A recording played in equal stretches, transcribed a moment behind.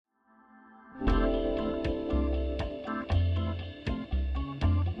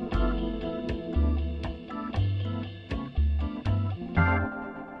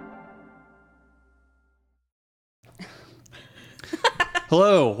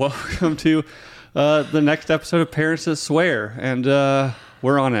Hello, welcome to the next episode of Parents That Swear, and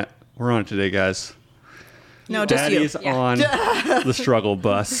we're on it. We're on it today, guys. No, just Daddy's you. on the struggle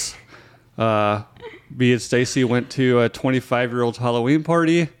bus. Me and Stacy went to a 25-year-old's Halloween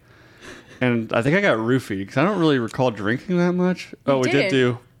party, and I think I got roofied because I don't really recall drinking that much. Oh, we did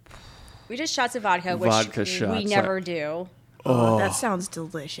do. We did shots of vodka, which shots, we never do. Oh, that sounds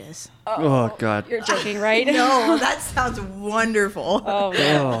delicious. Oh, God. You're joking, right? No, that sounds wonderful. Oh,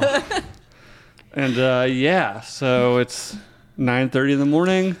 no. Oh. And so it's 9:30 in the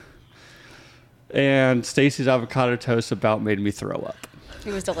morning, and Stacy's avocado toast about made me throw up.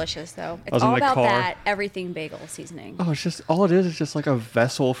 It was delicious, though. I was It's all in the about car. that everything bagel seasoning. Oh, it's just all it is just like a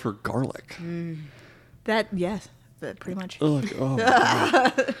vessel for garlic. Yes, pretty much. Ugh, oh my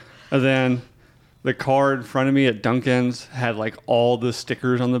God. And then the car in front of me at Dunkin's had like all the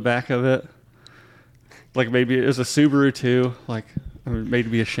stickers on the back of it. Like maybe it was a Subaru too. Like it made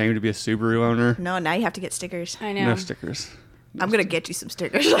me ashamed to be a Subaru owner. No, now you have to get stickers. I know. No stickers. I'm going to get you some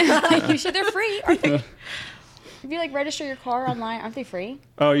stickers. You should. They're free, aren't they? If you like register your car online, aren't they free?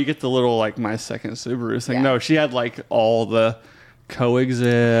 Oh, you get the little like my second Subaru thing. Yeah. No, she had like all the coexist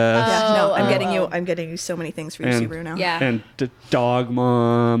Yeah, no, I'm oh. getting you so many things for your And- Subaru now. Yeah. and dog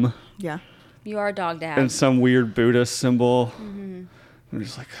mom Yeah. You are a dog dad. and some weird Buddhist symbol. I'm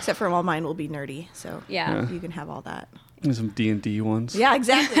just like Except for all mine will be nerdy, so Yeah. you can have all that. and some D&D ones. Yeah,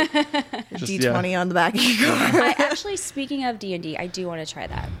 exactly. Just, D20 on the back of your car. I actually, speaking of D&D, I do want to try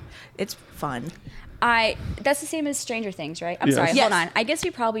that. It's fun. That's the same as Stranger Things, right? I'm Yes. sorry, Yes. hold on. I guess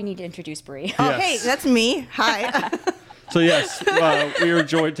we probably need to introduce Bree. Oh, Yes. hey, that's me. Hi. So yes, we are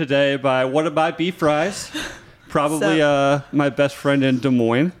joined today by What About Beef Fries? Probably my best friend in Des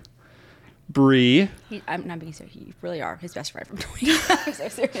Moines, Bree. I'm not being serious. You really are his best friend from 20. I'm so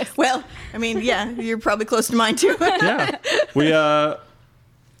serious. Well, I mean, yeah, you're probably close to mine too. Yeah,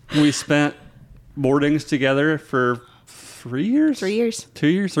 we spent boardings together for 3 years. 3 years. 2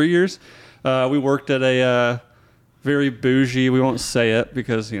 years, 3 years. We worked at a very bougie. We won't say it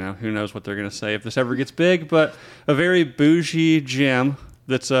because who knows what they're gonna say if this ever gets big. But a very bougie gym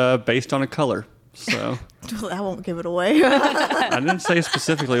that's based on a color. So Well, I won't give it away. I didn't say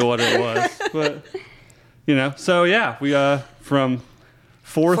specifically what it was, but So yeah, we from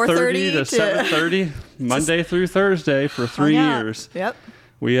 4:30 to 7:30, Monday through Thursday for 3 Hung out. years. Yep.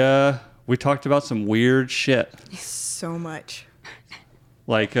 We talked about some weird shit. So much.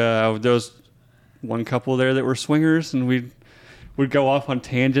 Like there was one couple there that were swingers, and we'd go off on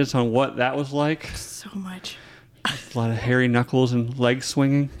tangents on what that was like. So much. A lot of hairy knuckles and leg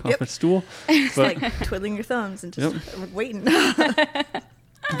swinging off Yep. a stool. It's But, like twiddling your thumbs and just waiting.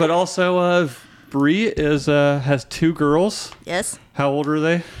 but also, Bree has 2 girls. Yes. How old are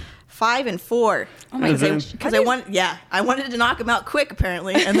they? 5 and 4. Oh my And then- gosh. Because I wanted to knock them out quick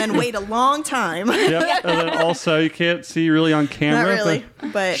apparently, and then wait a long time. Yep. And then also, you can't see really on camera. Not really,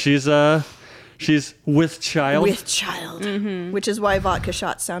 but She's with child. with child, which is why vodka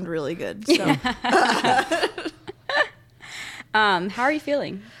shots sound really good. So, How are you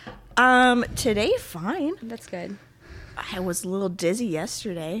feeling? today fine. That's good. I was a little dizzy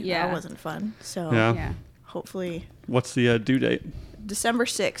yesterday. Yeah. That wasn't fun. So Yeah. Yeah. hopefully What's the due date? December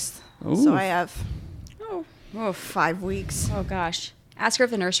 6th. Ooh. So I have Oh. Oh. 5 weeks. Oh gosh. Ask her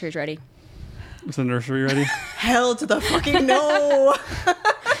if the nursery is ready. Is the nursery ready? Hell to the fucking no.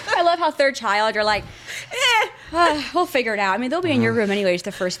 I love how third child, you're like, we'll figure it out. I mean, they'll be in your room anyways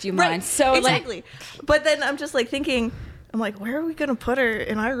the first few months. So exactly. But then I'm just like thinking, I'm like, where are we gonna put her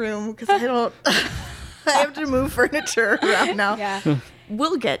in our room? Because I don't. I have to move furniture around now. Yeah.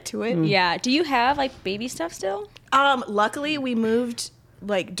 We'll get to it. Yeah. Do you have like baby stuff still? Luckily we moved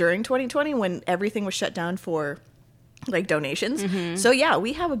like during 2020 when everything was shut down for like donations. So yeah,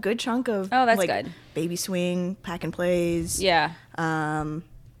 we have a good chunk of Oh, that's like, good. baby swing, pack and plays. Yeah.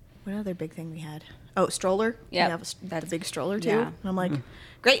 What other big thing we had? Oh, stroller. Yep. We have a big stroller too. Yeah. And I'm like,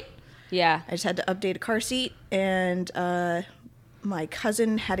 great. Yeah. I just had to update a car seat, and my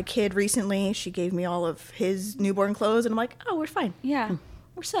cousin had a kid recently. She gave me all of his newborn clothes, and I'm like, oh, we're fine. Yeah.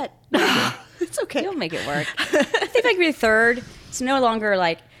 We're set. It's okay. You'll make it work. I think like you're third. It's no longer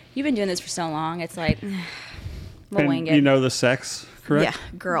like, you've been doing this for so long. It's like, we'll wing it. You know the sex, correct?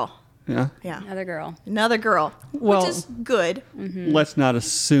 Yeah, girl. Yeah. Yeah. Another girl. Another girl, Well- which is good. Let's not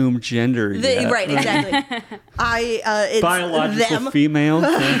assume gender yet. Right, exactly. It's Biological them. female.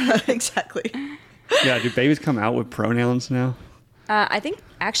 Yeah. Exactly. Yeah, do babies come out with pronouns now? I think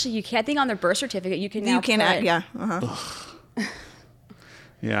actually you can. I think on their birth certificate you can now You can put- act, yeah. Uh-huh.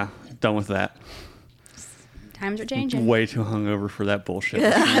 Yeah, done with that. Times are changing. Way too hungover for that bullshit.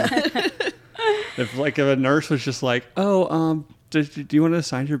 If a nurse was just like, do you want to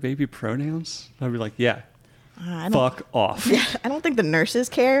assign your baby pronouns? I'd be like, yeah. I don't, Fuck off. Yeah, I don't think the nurses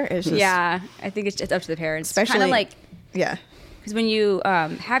care. It's just, Yeah, I think it's just up to the parents. Especially- Kind of like, yeah. because when you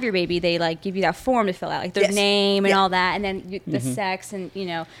have your baby, they like give you that form to fill out, like their Yes. name and Yeah. all that, and then the sex, and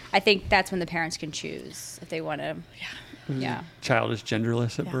I think that's when the parents can choose if they want to. Yeah. Child is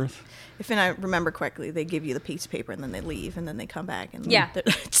genderless at Yeah. birth. If I remember correctly, they give you the piece of paper and then they leave and then they come back and Yeah.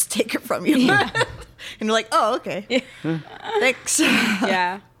 just take it from you. and you're like, oh, okay. Thanks.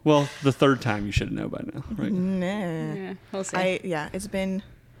 Yeah. Well, the third time you should know by now, right? Nah. Yeah. We'll see. It's been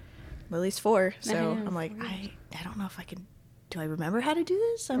at least 4. So know, I'm like, I don't know if I can. Do I remember how to do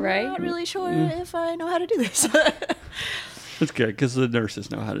this? I'm Right. not really sure if I know how to do this. It's good because the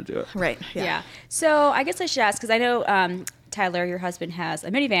nurses know how to do it. Right. yeah. Yeah. So I guess I should ask, because I know Tyler, your husband, has a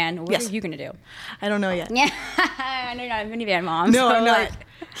minivan. What Yes. are you gonna do? I don't know yet. Yeah. I know you're not a minivan mom. No, so I'm not. like-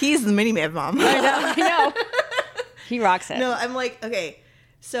 He's the miniman mom. I know. He rocks it. No, I'm like, okay,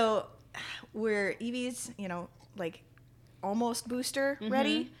 so we're Evie's, like almost booster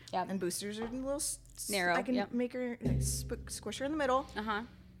ready. Yep. And boosters are a little Narrow, I can yep. make her like, squish her in the middle, Uh-huh.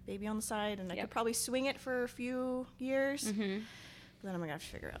 baby on the side, and I Yep. could probably swing it for a few years. But then I'm gonna have to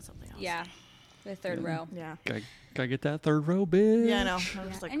figure out something else. Yeah. The third row. Yeah. Gotta get that third row, bitch. Yeah, I know. I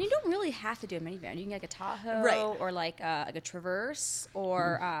was like, And you don't really have to do a minivan. You can get like a Tahoe Right. or like a Traverse,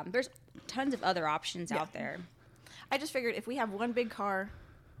 or there's tons of other options out there. I just figured if we have one big car,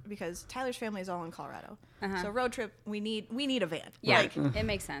 because Tyler's family is all in Colorado, Uh-huh. so road trip we need a van. Yeah, Like, it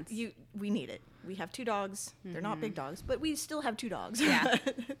makes sense. we need it. We have 2 dogs. They're not big dogs, but we still have 2 dogs. Yeah.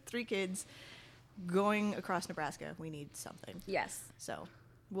 3 kids going across Nebraska. We need something. Yes. So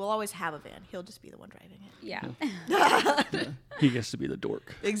we'll always have a van. He'll just be the one driving it. Yeah. He gets to be the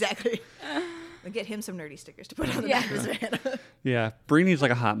dork. Exactly. And get him some nerdy stickers to put on the Yeah. back of his van. Yeah, Bree needs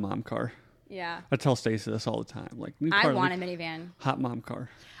like a hot mom car. Yeah. I tell Stacey this all the time. Like, new I car, want a like, minivan. hot mom car.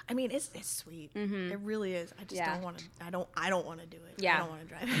 I mean, it's sweet. It really is. I just Yeah. don't want to. I don't want to do it. Yeah. I don't want to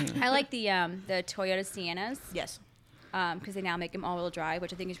drive it. I like the Toyota Siennas. Yes. Because they now make them all-wheel drive,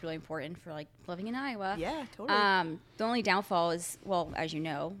 which I think is really important for like living in Iowa. Yeah, totally. The only downfall is, well, as you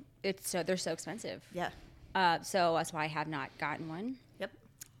know, they're so expensive. Yeah. So that's why I have not gotten one. Yep.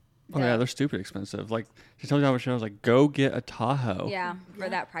 Oh yeah, they're stupid expensive. Like she told me how much I was like, go get a Tahoe. Yeah, for Yeah.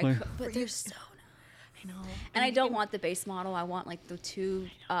 that price. Like- But they're so I know. And I don't want the base model. I want like the 2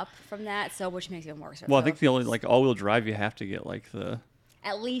 up from that, so which makes it even worse. Well, I So think the only like all-wheel drive you have to get like the.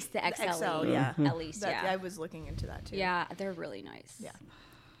 at least the XLE. XL, yeah. At least, That, yeah. I was looking into that too. Yeah, they're really nice. Yeah.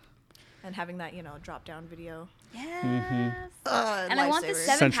 And having that, drop down video. Yes. And And I want the lifesaver.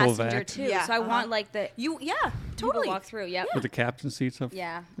 7 Central passenger vac. too. Yeah, So I uh-huh. want like the Yeah, you totally. can walk through. Yep. With the captain seats up.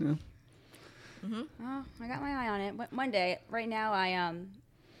 Yeah. Yeah. Oh, I got my eye on it. One day, right now, I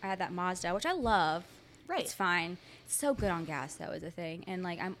had that Mazda, which I love. Right. It's fine. It's so good on gas though, is the thing. And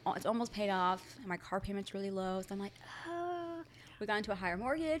like it's almost paid off. And my car payment's really low, so I'm like, we got into a higher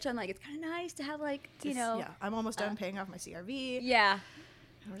mortgage. I'm like, it's kind of nice to have like Yeah, I'm almost done paying off my CRV. Yeah.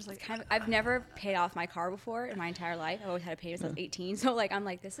 I was like, Kind of, I've never paid off my car before in my entire life. I've always had to pay since I was 18. So like, I'm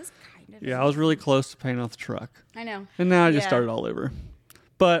like, this is kind of. Yeah, I was really close to paying off the truck, I know. and now I just Yeah. started all over.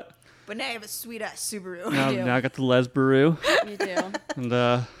 But but now I have a sweet ass Subaru. now, do. now I got the Lesbaru, You do.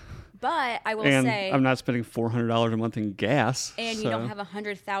 and But I will and say, I'm not spending $400 a month in gas. and you so- don't have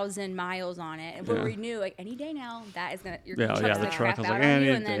 100,000 miles on it. And we'll Yeah. renew like any day now. That is gonna your Yeah, truck's yeah, the gonna truck. crap I was out like, on any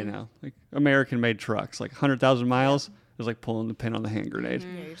you, and day then now. Like American-made trucks, like 100,000 miles is like pulling the pin on the hand grenade.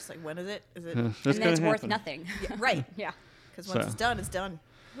 Yeah, you're just like, when is it? Is it? It's and then gonna it's worth happen. nothing. Yeah, right. Yeah. Because once So. it's done, it's done.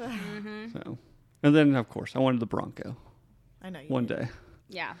 So, and then of course I wanted the Bronco I know you. one did. day.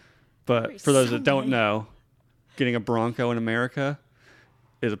 Yeah. But for those that don't Someday. know, getting a Bronco in America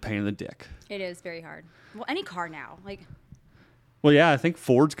is a pain in the dick. It is very hard. Well, any car now, like Well, yeah, I think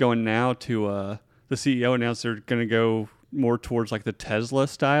Ford's going now to the CEO announced they're going to go more towards like the Tesla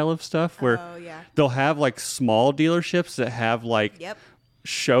style of stuff, where Oh, yeah. they'll have like small dealerships that have like Yep.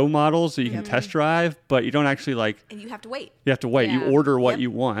 show models that you can test drive, but you don't actually like. And you have to wait. You have to wait. Yeah. You order what Yep.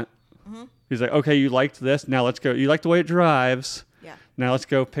 you want. He's like, okay, you liked this. Now let's go. You like the way it drives. Yeah. Now let's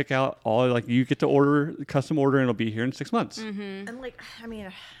go pick out all like you get to order custom order and it'll be here in 6 months. And like, I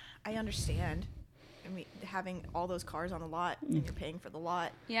mean, I understand. I mean, having all those cars on the lot and you're paying for the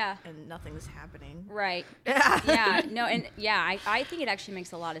lot yeah. and nothing's happening. Right. Yeah. No, and yeah, I think it actually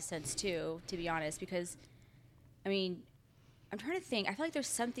makes a lot of sense too, to be honest, because I mean, I'm trying to think. I feel like there's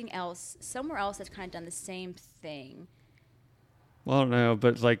something else, somewhere else that's kind of done the same thing. Well, I don't know,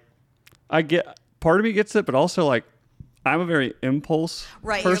 but like, I get part of me gets it, but also like, I'm a very impulse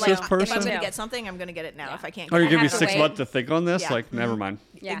Right. You're person. like, if I'm person. going Yeah. to get something, I'm going to get it now. Yeah. If I can't Or get you it, give I me have to 6 wait. months to think on this, Yeah. like never mind.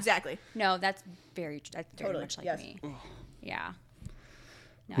 Yeah. Exactly. No, that's very much like Yes. me. Yeah.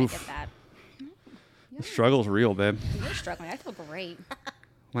 No, I get that. The struggle's real, babe. You're struggling. I feel great.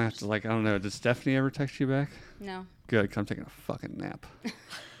 Might have to, like, I don't know. Did Stephanie ever text you back? No. Good, because I'm taking a fucking nap.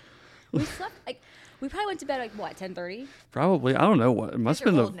 We slept, like, we probably went to bed, like, what, 10:30? Probably. I don't know what. It must have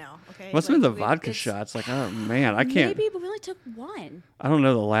been You're old now, okay? Must have been Like, the vodka it's- shots. Like, oh, man. I can't. Maybe, but we only took one. I don't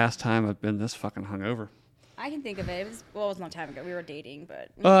know the last time I've been this fucking hungover. I can think of it. It was a long time ago. We were dating, but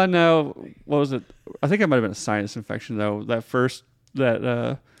No. What was it? I think it might have been a sinus infection, though. That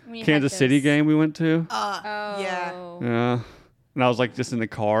When you had Kansas City those- game we went to. Yeah. Yeah. And I was like just in the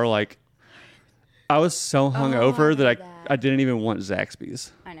car, like I was so hungover that remember I didn't even want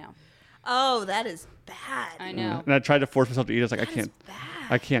Zaxby's. I know. Oh, that is bad. I Yeah. know. And I tried to force myself to eat. I was like, That I is can't, bad.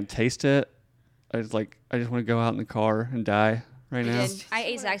 I can't taste it. I just want to go out in the car and die right now. I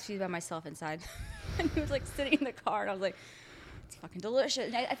ate Zaxby's by myself inside. And he was like sitting in the car, and I was like, "It's fucking delicious."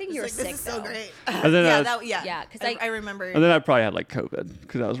 And I think It's you were like, sick. this is so though. great. And then Yeah, 'cause I remember. And then I probably had like COVID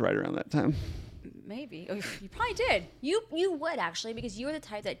because I was right around that time. Maybe. Oh, you probably did. You would actually, because you were the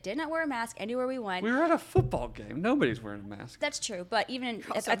type that did not wear a mask anywhere we went. We were at a football game. Nobody's wearing a mask. That's true, but even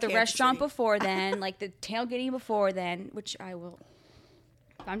Also at the Kansas restaurant City. before then, like the tailgating before then, which I will.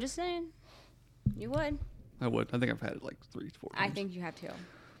 I'm just saying, you would. I would. I think I've had it like 3-4 times. I think you have too.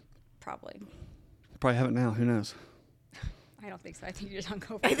 Probably. Probably have it now. Who knows? I don't think so. I think you're just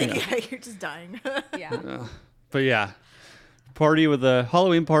hungover. I think yeah, you're just dying. Yeah. But yeah,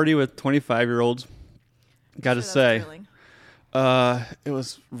 Halloween party with 25-year-olds. Got to Sure, that's say, thrilling. it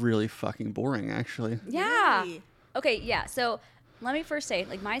was really fucking boring, actually. Yeah. Really? Okay, yeah. So let me first say,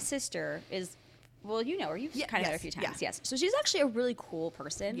 like, my sister is, well, you know her. You've Yeah, kind of met her a yes, few times. yeah. Yes. So she's actually a really cool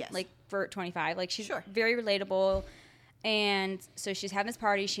person. Yes. Like, for 25. Like, she's Sure. very relatable. And so she's having this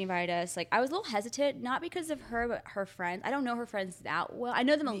party. She invited us. Like, I was a little hesitant, not because of her, but her friends. I don't know her friends that well. I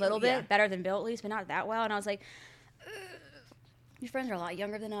know them a little Yeah. bit, better than Bill at least, but not that well. And I was like, your friends are a lot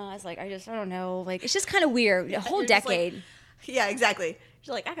younger than us. Like, I don't know. Like, it's just kind of weird. A whole You're just like- decade. Yeah, exactly. She's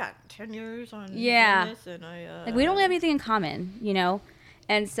like, I got 10 years on Yeah. this, and I. Like, we don't have anything in common, you know?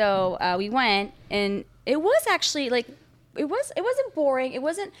 And so we went, and it was actually, like, it wasn't boring. It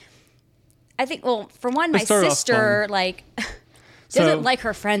wasn't, I think, well, for one, my started off sister, fun. like, So- doesn't like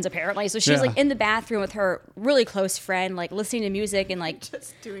her friends, apparently. So she's, Yeah. like, in the bathroom with her really close friend, like, listening to music and, like,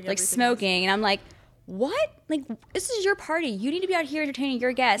 Just doing like everything smoking. And I'm like, what? Like, this is your party. You need to be out here entertaining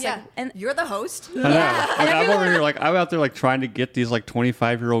your guests. Yeah, Like, and you're the host. I know. Yeah. Like, And I'm over everyone- here, like, I'm out there, like, trying to get these, like,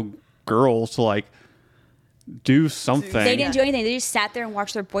 25-year-old girls to, like, do something. they didn't do anything. They just sat there and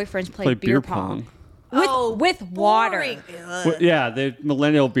watched their boyfriends play, Play beer beer pong. pong. With water. boring. Ugh. Well, yeah, the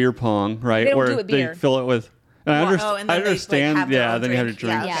millennial beer pong, right? They don't where do it beer. they fill it with. And I, Oh, and I then they, like, understand. have their Yeah, own then you have to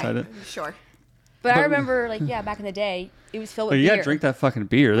drink. drink Yeah, inside okay. it. Sure. But I But- remember, like, yeah, back in the day, it was filled Like, with you beer. gotta drink that fucking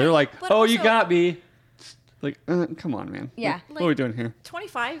beer. They're like, But oh, you also- got me. Like, come on, man. Yeah. What are we doing here?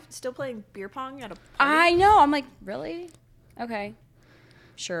 25, still playing beer pong at a party? I know. I'm like, really? Okay.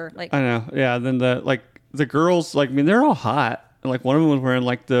 Sure. Like, I know. Yeah. Then the girls, like, I mean, they're all hot. And, like, one of them was wearing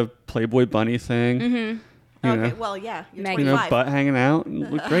like the Playboy bunny thing. Mm-hmm. You Okay, know, well, yeah, you're Meg- 25. butt hanging out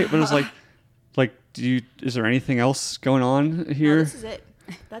and looked great. But it's like, is there anything else going on No, here? this is it.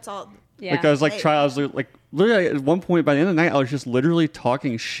 That's all. yeah. Like I was like Hey. I was like literally at one point by the end of the night I was just literally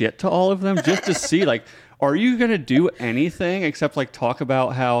talking shit to all of them just to see like, are you gonna do anything except like talk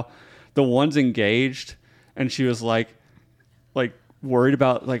about how the one's engaged and she was like worried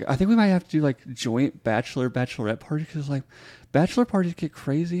about like I think we might have to do like joint bachelorette party because like bachelor parties get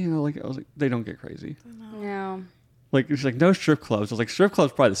crazy and I was like they don't get crazy. no. Like she's like no strip clubs. I was like strip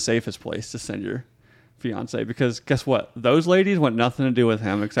clubs probably the safest place to send your fiance because guess what? Those ladies want nothing to do with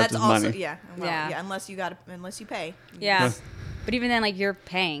him except That's his also money. yeah. Well, Yeah. yeah. Unless you pay. Yeah. Yeah. But even then, like, you're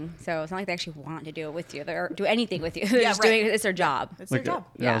paying. So it's not like they actually want to do it with you or do anything with you. They're Yeah, just right. doing it. It's their job. It's Like, their job.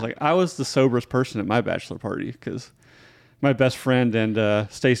 Yeah, I was Yeah. like, I was the soberest person at my bachelor party because my best friend and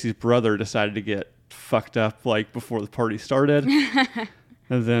Stacy's brother decided to get fucked up like before the party started,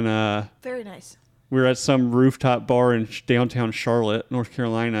 and then Very nice. we were at some rooftop bar in downtown Charlotte, North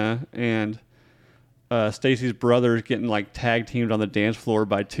Carolina, and Stacy's brother's getting like tag teamed on the dance floor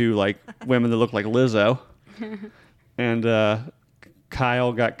by two like women that look like Lizzo, and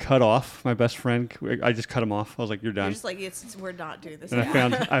Kyle got cut off. My best friend, I just cut him off. I was like, "You're You're done." just like we're not doing this. And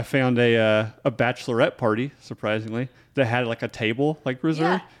I found a bachelorette party surprisingly that had like a table like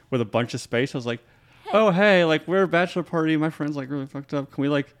reserved Yeah. with a bunch of space. I was like, oh hey, like we're a bachelor party. My friend's like really fucked up.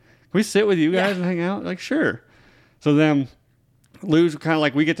 Can we sit with you guys Yeah. and hang out? Like sure. So then lose kind of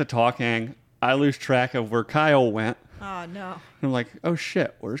like we get to talking. I lose track of where Kyle went. Oh no. And I'm like, oh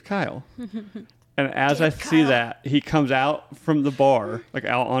shit, where's Kyle? And as I see Kyle. that, he comes out from the bar, like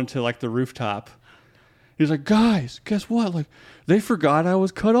out onto like the rooftop. He's like, guys, guess what? Like, they forgot I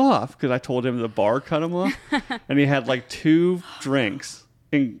was cut off because I told him the bar cut him off, and he had like 2 drinks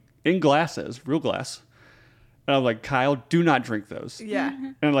in glasses, real glass. And I'm like, Kyle, do not drink those. Yeah.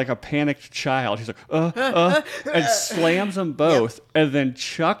 And like a panicked child, he's like, and slams them both, and then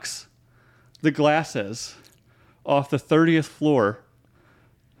chucks the glasses off the 30th floor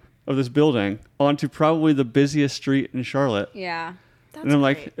of this building onto probably the busiest street in Charlotte. Yeah. That's And I'm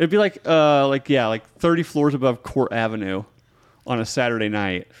great. like, it'd be like 30 floors above Court Avenue on a Saturday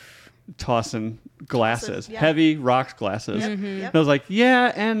night, tossing glasses, yeah. heavy rocks glasses. Yep, And yep. I was like,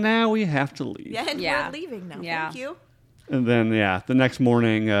 yeah, and now we have to leave. Yeah, and Yeah. we're leaving now. Yeah. Thank you. And then, the next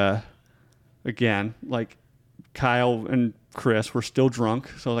morning, again, like Kyle and Chris were still drunk.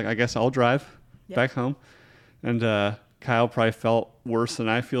 So like, I guess I'll drive back home. And Kyle probably felt worse than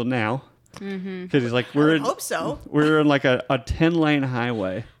I feel now. Because he's like, I hope so. we're in like a 10-lane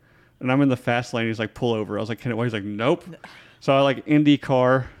highway, and I'm in the fast lane. He's like, pull over. I was like, can it wait? He's like, nope. So I like Indy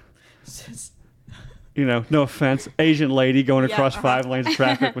car, no offense, Asian lady going Yeah, across 5 lanes of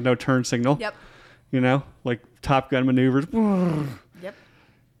traffic with no turn signal. Yep. Like Top Gun maneuvers. Yep.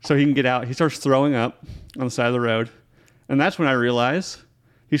 So he can get out. He starts throwing up on the side of the road, and that's when I realize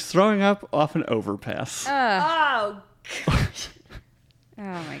he's throwing up off an overpass. Oh,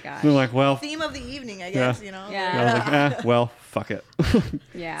 Oh my gosh. And I'm like, well, theme of the evening, I guess. Yeah. I was like, well, fuck it.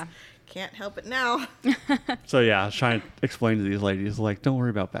 Yeah. Can't help it now. So I was trying to explain to these ladies, like, don't worry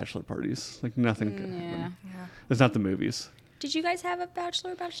about bachelor parties. Like, nothing can Yeah. happen. It's not the movies. Did you guys have a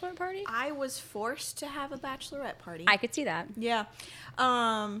bachelor party? I was forced to have a bachelorette party. I could see that. Yeah.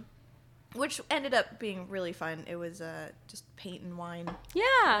 Which ended up being really fun. It was just paint and wine Yeah.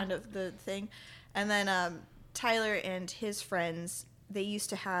 kind of the thing. And then Tyler and his friends, they used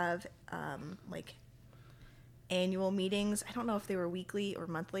to have like annual meetings. I don't know if they were weekly or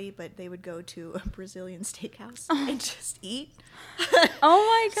monthly, but they would go to a Brazilian steakhouse and just eat. Oh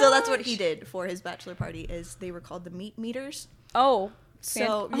my god. So that's what he did for his bachelor party. Is they were called the meat meters. Oh.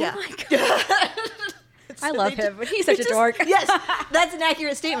 So Oh yeah. my god. I love him, but he's such a dork. Yes, that's an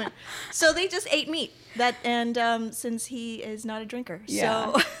accurate statement. So they just ate meat. Since he is not a drinker,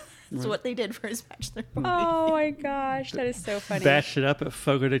 Yeah. so that's what they did for his bachelor party. Oh my gosh, that is so funny. Bash it up at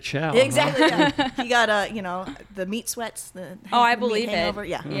Fogo de Chao. Exactly. Yeah. He got the meat sweats. I meat believe it. hangover.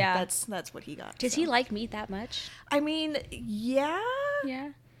 Yeah. Yeah. That's what he got. Does so. he like meat that much? I mean, yeah. Yeah.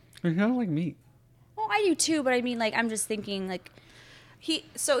 I don't like meat. Well, I do too, but I mean, like, I'm just thinking, like,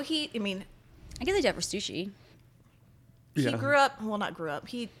 I mean, I guess I do it for sushi. he Yeah. grew up. Well, not grew up.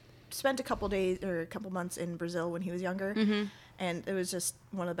 He spent a couple days or a couple months in Brazil when he was younger, and it was just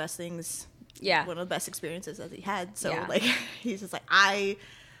one of the best things. Yeah. One of the best experiences that he had. So Yeah. like, he's just like, I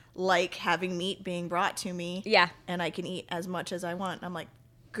like having meat being brought to me. Yeah. And I can eat as much as I want. I'm like,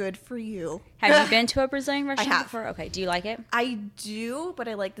 good for you. Have you been to a Brazilian restaurant have. before? Okay. Do you like it? I do, but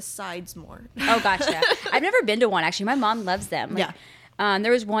I like the sides more. Oh, gotcha. I've never been to one, actually. My mom loves them. Like,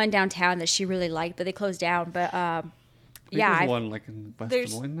 there was one downtown that she really liked, but they closed down. But, I think yeah. there's one like in West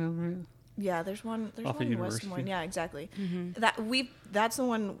There's- Des Moines now, right? Yeah, there's one. There's Off one of in West Des University. Moines. Yeah, exactly. Mm-hmm. That's the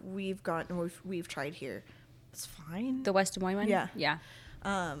one we've gotten. We've tried here. It's fine. The West Des Moines one? Yeah. Yeah.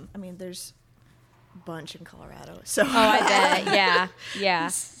 I mean, there's a bunch in Colorado. So Oh, I bet. Yeah. Yeah.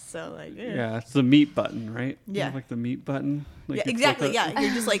 So like, Yeah, it's the meat button, right? You Yeah. have, like the meat button. Like yeah, you click exactly. it. Yeah,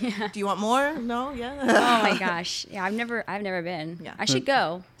 you're just like, do you want more? No, yeah. Oh my gosh. Yeah, I've never been. Yeah. I should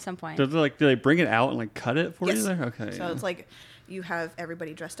go some point. Do they bring it out and like cut it for you Yes. there? Okay. So yeah. it's like you have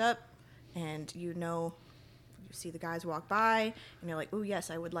everybody dressed up, and you see the guys walk by, and you're like, oh yes,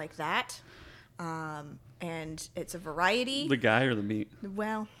 I would like that. And it's a variety. the guy or the meat?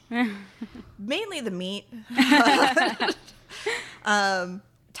 Well, mainly the meat.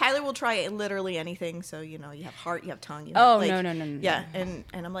 Tyler will try literally anything. So you have heart, you have tongue. You Oh, have, no. Yeah, and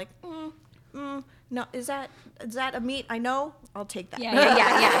I'm like, no, is that a meat? I know, I'll take that.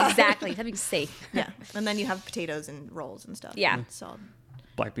 Yeah, exactly. Something safe. Yeah, and then you have potatoes and rolls and stuff. Yeah. So I'll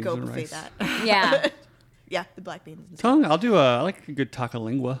Black beans go and buffet rice. that. Yeah. Yeah, the black beans. And stuff. Tongue. I like a good taco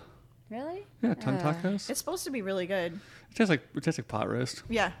lingua. Really? Yeah, tongue tacos. It's supposed to be really good. It tastes like pot roast.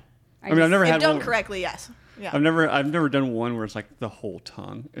 Yeah, I mean, I've never if had done one. correctly, yes. Yeah. I've never done one where it's like the whole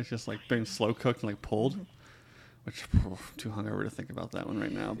tongue. It's just like being slow cooked and like pulled. Which too hungover to think about that one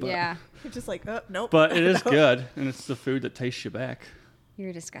right now. But, Yeah. You're just like, nope. But it is good, and it's the food that tastes you back.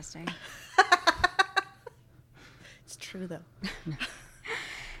 You're disgusting. It's true though.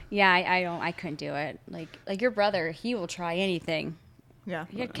 Yeah, I couldn't do it. Like your brother, he will try anything. Yeah.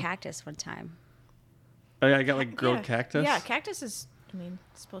 He had cactus one time. I got like grilled Yeah. cactus. Yeah, cactus is. I mean,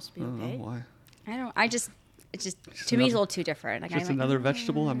 it's supposed to be I don't know okay. why. it's just to me it's a little too different. Like, Just I'm like, another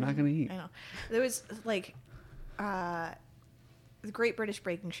vegetable I'm not going to eat. I know. There was like the Great British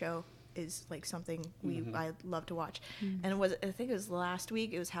Baking Show is like something I love to watch. And I think it was last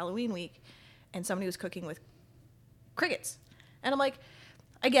week, it was Halloween week, and somebody was cooking with crickets. And I'm like,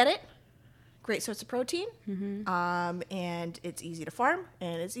 I get it. Great source of protein. And it's easy to farm,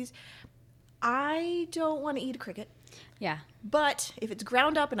 and it's easy. I don't want to eat a cricket. Yeah. But if it's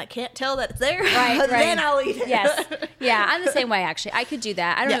ground up and I can't tell that it's there, Right. then I'll eat it. Yes. Yeah, I'm the same way, actually. I could do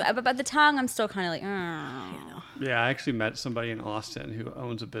that. I don't Yeah. know. But the tongue, I'm still kind of like, Yeah, I actually met somebody in Austin who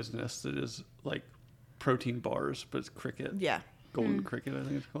owns a business that is like protein bars, but it's cricket. Yeah. Golden cricket, I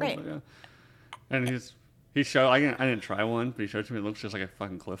think it's called. Right. But yeah. And he showed, I didn't try one, but he showed it to me. It looks just like a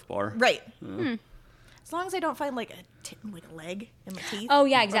fucking Cliff Bar. Right. Yeah. As long as I don't find like a leg in my teeth. Oh,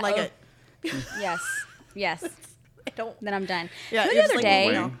 yeah, Or exactly. like Yes. I don't. Then I'm done. Yeah, You know, you're the just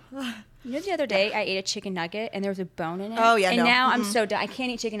other like, day, the other day, I ate a chicken nugget and there was a bone in it. Oh, yeah, And no. now I'm so done. I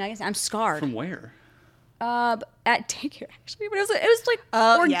can't eat chicken nuggets. I'm scarred. From where? At daycare, actually, but it was like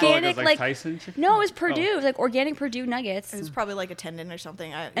yeah. organic, Oh, it was like Tyson chicken? No, it was Purdue. Oh. It was like organic Purdue nuggets. It was probably like a tendon or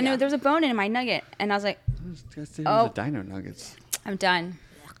something. And there was a bone in my nugget, and I was like, The Dino Nuggets. I'm done.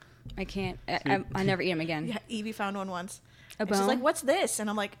 I can't. I never eat them again. Yeah, Evie found one once. A And she's bone? like, "What's this?" And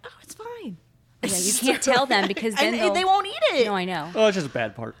I'm like, "Oh, it's fine." Yeah, you can't tell them because then and they won't eat it. No, I know. Oh, it's just a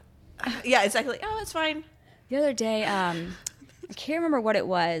bad part. Yeah, exactly. Oh, it's fine. The other day, I can't remember what it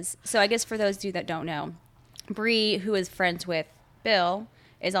was. So I guess for those of you that don't know, Bree, who is friends with Bill,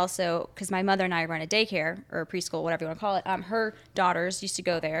 is also, because my mother and I run a daycare or a preschool, whatever you want to call it. Her daughters used to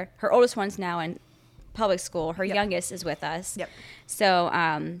go there. Her oldest one's now in public school. Her youngest is with us. Yep. So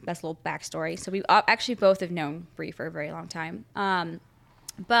that's a little backstory. So we actually both have known Bree for a very long time.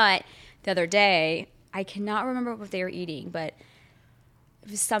 But the other day, I cannot remember what they were eating, but it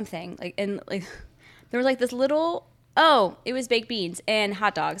was something like, and like there was like this little. Oh, it was baked beans and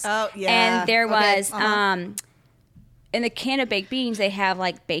hot dogs. Oh, yeah. And there Okay, was in the can of baked beans they have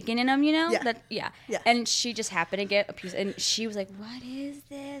like bacon in them, you know? Yeah. Yeah. And she just happened to get a piece, and she was like, "What is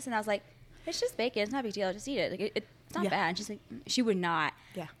this?" And I was like, "It's just bacon. It's not a big deal. Just eat it. Like it's not bad." And she's like, she would not.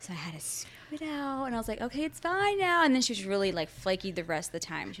 Yeah. So I had to scoop it out, and I was like, "Okay, it's fine now." And then she was really like flaky the rest of the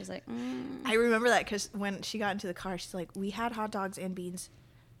time. She was like, I remember that because when she got into the car, she's like, "We had hot dogs and beans,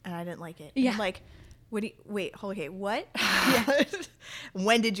 and I didn't like it." And Yeah. I'm like, "What? Okay, what?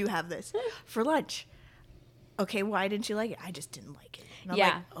 When did you have this for lunch? Okay, why didn't you like it? I just didn't like it." And I'm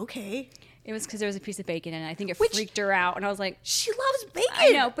Yeah. like, okay. It was because there was a piece of bacon in it. I think it Which- freaked her out, and I was like, She loves bacon. I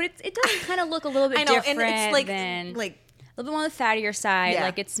know, but it does kind of look a little bit I know, different and it's like than like a little bit on the fattier side. Yeah.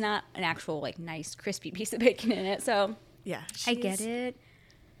 Like it's not an actual like nice crispy piece of bacon in it. So yeah. I get she's- it.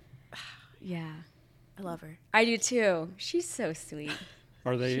 Yeah, I love her. I do too. She's so sweet.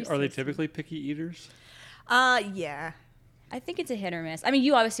 Are they She's are they so typically picky eaters? Yeah. I think it's a hit or miss. I mean,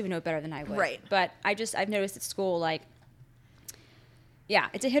 you obviously would know better than I would. Right. But I've noticed at school, like, yeah,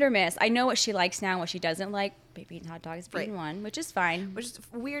 it's a hit or miss. I know what she likes now and what she doesn't like. Baby eating hot dogs, being Right. one, which is fine. Which is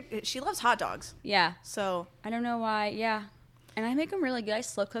weird. She loves hot dogs. Yeah. So I don't know why. Yeah. And I make them really good. I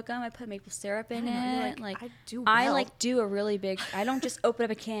slow cook them. I put maple syrup in I know, you're it. like, Like, I do well. do a really big. I don't just open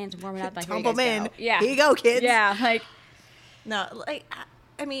up a can and warm it up. Like, Dump here you them guys in. go. Yeah. Here you go, kids. Yeah. Like, No, like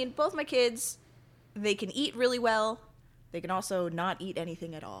I mean, both my kids, they can eat really well. They can also not eat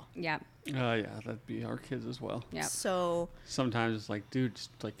anything at all. yeah. Yeah, that'd be our kids as well. Yeah. So Sometimes it's like, dude, just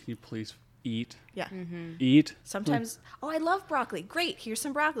like, can you please eat? yeah. Mm-hmm. Eat? Sometimes, oh, I love broccoli. Great, here's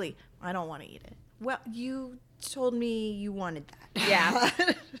some broccoli. I don't want to eat it. Well, you told me you wanted that.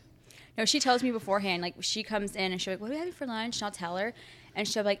 Yeah. No, she tells me beforehand. Like, she comes in and she'll be like, "What are we having for lunch?" And I'll tell her. And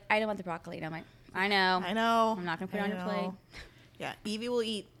she'll be like, "I don't want the broccoli." And I'm like, "I know. I know. I'm not going to put it I on your plate." know. Yeah, Evie will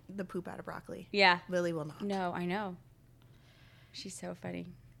eat the poop out of broccoli. Yeah. Lily will not. No, I know. She's so funny.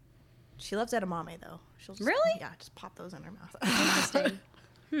 She loves edamame though. She'll just, Really? Yeah, just pop those in her mouth. Interesting.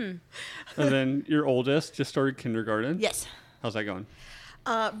 And then your oldest just started kindergarten. Yes. How's that going?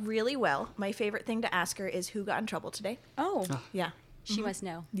 Really well. My favorite thing to ask her is who got in trouble today. Oh, Yeah. she must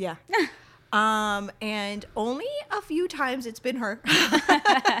know. Yeah. And only a few times it's been her.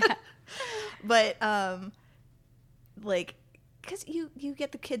 But like, cause you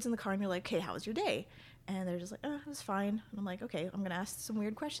get the kids in the car and you're like, "Okay, how was your day?" And they're just like, "Oh, it was fine." And I'm like, "Okay, I'm gonna ask some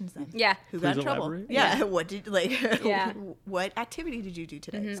weird questions then." Yeah. Who got in Please trouble? elaborate. Yeah. Yeah. What did like? Yeah. What activity did you do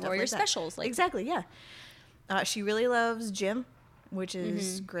today? Mhm, Stuff or like your that. specials, like- exactly. Yeah. She really loves gym, which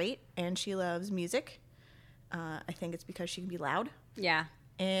is Mm-hmm. great, and she loves music. I think it's because she can be loud. Yeah.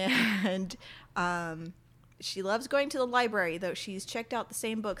 And she loves going to the library, though she's checked out the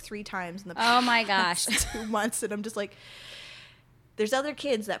same book 3 times in the Oh my gosh. past 2 months. And I'm just like, there's other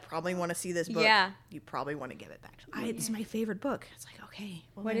kids that probably want to see this book. Yeah. You probably want to give it back. This is my favorite book. It's like, okay.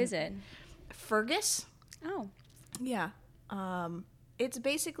 Well, What is it? Fergus. Oh. Yeah. It's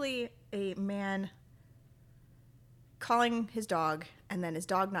basically a man calling his dog and then his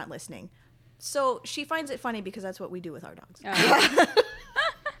dog not listening. So she finds it funny because that's what we do with our dogs. Oh.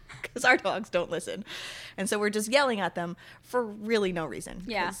 Because our dogs don't listen. And so we're just yelling at them for really no reason.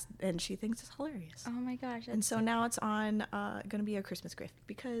 Yeah. And she thinks it's hilarious. Oh my gosh. And so now it's on, going to be a Christmas gift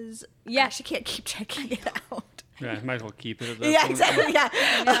because Yeah. she can't keep checking it out. Yeah, might as well keep it at that Yeah, point. exactly. Yeah.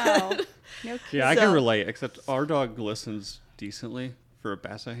 No. No Yeah, I So- can relate, except our dog listens decently for a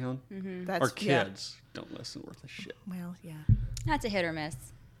Basset Hound. That's, Our kids don't listen worth a shit. Well, yeah. That's a hit or miss.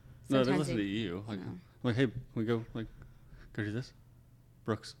 No, they Sometimes listen they- to you. Like, hey, we go do this?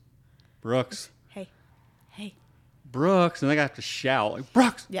 Brooks. Hey. Brooks. And I got to shout, like,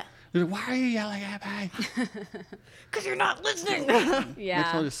 Brooks! Yeah. They're like, why are you yelling at me? Because you're not listening. Next time I'll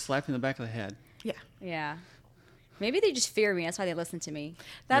Yeah. just slap you in the back of the head. Yeah. Yeah. Maybe they just fear me. That's why they listen to me.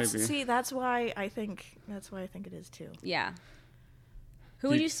 Maybe. That's why I think it is too. Yeah. Who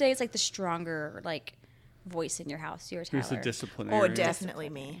would you say is like the stronger like voice in your house? You or Who's the Tyler? disciplinarian? Oh, definitely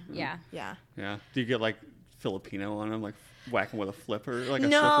me. Yeah. Yeah. Yeah. Do you get, like, Filipino on them, like, whacking with a flipper? Like a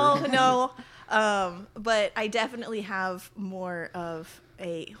No, slipper? no. But I definitely have more of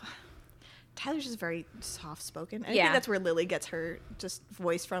a. Tyler's just very soft spoken. I Yeah. think that's where Lily gets her just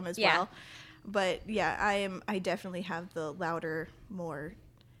voice from as Yeah. well. But yeah, I definitely have the louder, more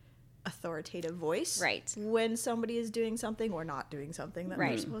authoritative voice. Right. When somebody is doing something or not doing something that they're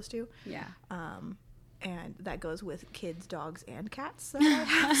Right. supposed to. Yeah. And that goes with kids, dogs, and cats. That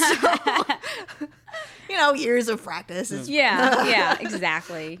I have. So, years of practice. It's Yeah. Yeah.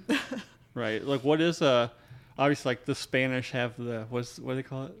 Exactly. Right. Like, what is obviously, like, the Spanish have what do they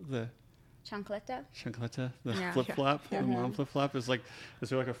call it? The Chancleta. chancleta, the Yeah. flip flop, the mom flip flop is there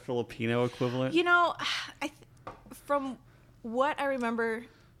like a Filipino equivalent? From what I remember,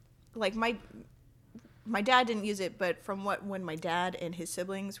 like my dad didn't use it, but from when my dad and his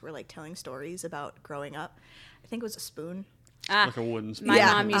siblings were like telling stories about growing up, I think it was a spoon. Like a wooden spoon. My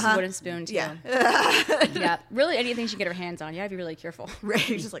Yeah, mom uses wooden spoon too. Yeah. Yeah. Really, anything she can get her hands on, you have to be really careful. Right.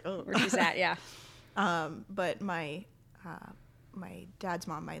 Just like, oh. Where she's at. Yeah. But my dad's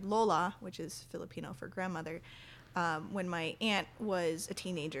mom, my Lola, which is Filipino for grandmother, when my aunt was a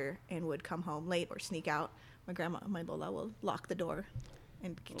teenager and would come home late or sneak out, my Lola will lock the door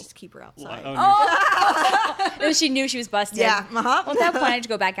and just keep her outside. And she knew she was busted. Yeah. Uh-huh. Well, at that point, I had to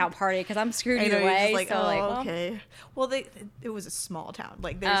go back out and party because I'm screwed I know, either you're way. just like, so, oh, well, okay. Well, it was a small town.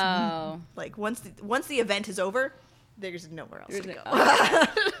 Like, there's Oh. like once the event is over, there's nowhere else to go.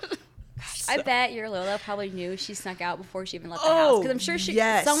 I bet your Lola probably knew she snuck out before she even left the Oh, house. Because I'm sure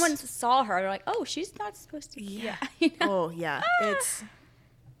yes. someone saw her. They're like, oh, she's not supposed to. Yeah. You know? Oh yeah.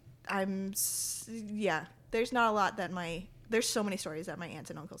 Yeah. There's not a lot that there's so many stories that my aunts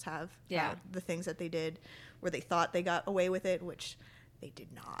and uncles have. Yeah. About the things that they did where they thought they got away with it, which they did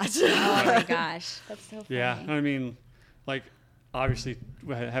not. Oh my gosh, that's so funny. Yeah, I mean, like, obviously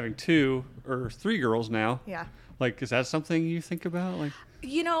having 2 or 3 girls now. Yeah. Like, is that something you think about? Like,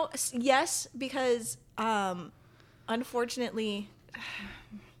 Yes, because unfortunately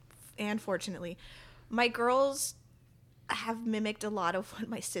and fortunately, my girls have mimicked a lot of what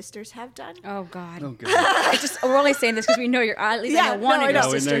my sisters have done. Oh God. oh god. We're only saying this because we know at least I know one no, of I your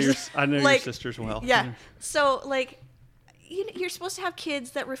know. sisters. I know Like, your sisters well. Yeah. So, like, you're supposed to have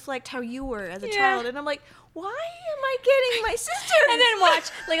kids that reflect how you were as a Yeah. child. And I'm like, why am I getting my sister? And then watch,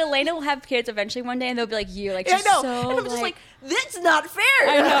 like Elena will have kids eventually one day, and they'll be like you, like I she's know. so, and I'm just like, that's not fair.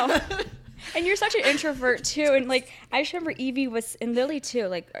 I know. And you're such an introvert too, and like I just remember Evie was, and Lily too.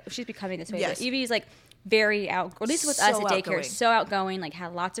 Like she's becoming this way. Yes. But Evie's like very out, or at least with us So at daycare, outgoing. so outgoing. Like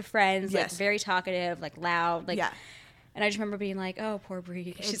had lots of friends. Like Yes. very talkative, like loud. Like Yeah. And I just remember being like, oh, poor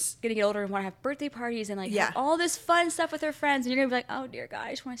Brie. She's It's- going to get older and want to have birthday parties and, like, Yeah. have all this fun stuff with her friends. And you're going to be like, oh, dear God,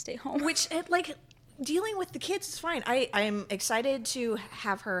 I just want to stay home. Which, like, dealing with the kids is fine. I'm excited to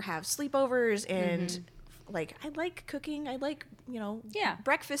have her have sleepovers and, like, I like cooking. I like, Yeah.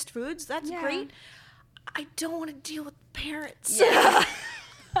 breakfast foods. That's Yeah. great. I don't want to deal with parents. Yeah.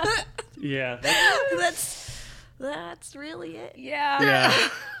 Yeah. That's really it. Yeah. Yeah.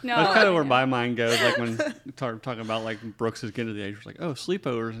 No. That's kind of where my mind goes. Like when talking about like Brooks is getting to the age where it's like, oh,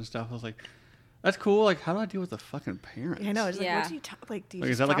 sleepovers and stuff. I was like, that's cool. Like, how do I deal with the fucking parents? I know. It's like, Yeah. what do you like? Do you Like,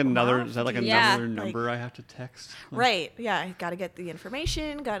 just is that like drop 'em another? off? Is that like Do you- Yeah. another Like- number I have to text? Like, Right. Yeah. Got to get the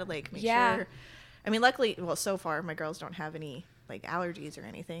information. Got to like make Yeah. sure. I mean, luckily, well, so far my girls don't have any like allergies or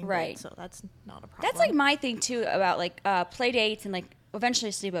anything. but- Right. So that's not a problem. That's like my thing too about like play dates and like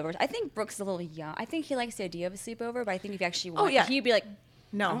eventually sleepovers. I think Brooks is a little young. I think he likes the idea of a sleepover, but I think if you actually want, he'd be like,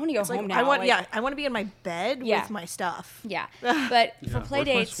 no, I want to go it's home like, now. I want to be in my bed with my stuff. Yeah, but for play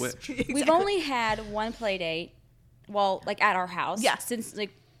where's my dates, Switch? we've only had one play date. Well, like at our house. Yeah. Since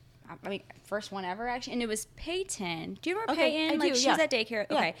like, I mean, first one ever actually, and it was Peyton. Do you remember Okay, Peyton? I Like do, she yeah. was at daycare.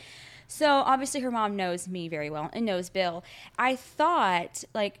 Yeah. Okay. So obviously her mom knows me very well and knows Bill. I thought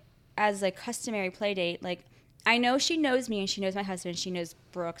like as a customary play date, like I know she knows me and she knows my husband. She knows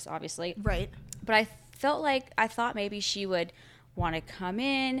Brooks, obviously. Right. But I thought maybe she would want to come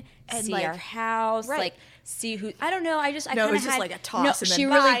in, And, see like, our house, right. like see who. I don't know. I No, it kind of was just had like a toss No, and then she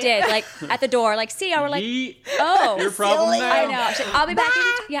bye. really did. Like at the door, like see, I were like, Yeet. oh, Your problem silly. now. I know. She's like, I'll be back.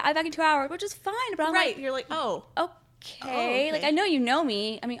 Bye. I'll be back in 2 hours, which is fine. But I'm Right. like, You're like, oh. okay. Like okay. I know you know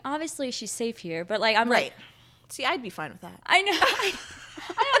me. I mean, obviously she's safe here, but like I'm Right. like, See, I'd be fine with that. I know.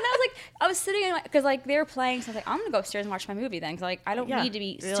 I don't know. I was sitting in because like they were playing, so I was like, I'm gonna go upstairs and watch my movie then, because like I don't Yeah. need to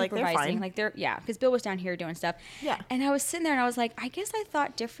be You're like, they're supervising. fine. Because Bill was down here doing stuff. Yeah. And I was sitting there and I was like, I guess I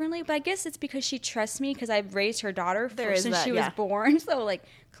thought differently, but I guess it's because she trusts me because I've raised her daughter There is since that, she was yeah. born. So like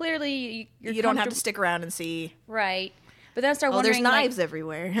clearly You don't have to comfortable- stick around and see. right. But then I started Oh, there's wondering, like, knives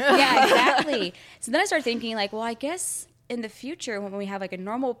everywhere. yeah, exactly. So then I started thinking, like, well, I guess in the future when we have like a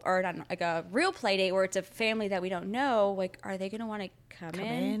normal or not, like a real play date where it's a family that we don't know, like, are they gonna want to come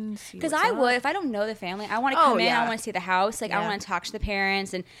in? see Because what's I up. would, if I don't know the family, I want to Oh, come in. yeah. I want to see the house. Like, I Yeah. want to talk to the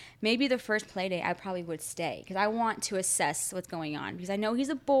parents, and maybe the first play date I probably would stay because I want to assess what's going on because I know he's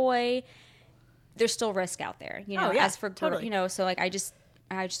a boy. There's still risk out there, you know. Oh, yeah, as for totally. you know, so like I just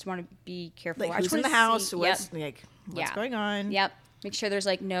want to be careful. Like I who's just in the wanna house? see- What's yep. what's Yeah. going on? Yep. Make sure there's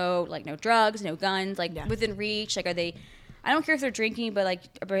like no drugs, no guns, like Yeah. within reach. Like, are they? I don't care if they're drinking, but like,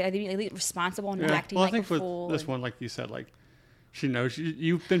 are they at least responsible and not Yeah. acting Well, I like think a with fool? this and- one, like you said, like she knows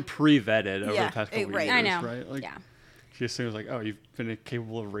you've been pre-vetted over Yeah, the past couple right. years, I know. right? Like, yeah, she assumes like, oh, you've been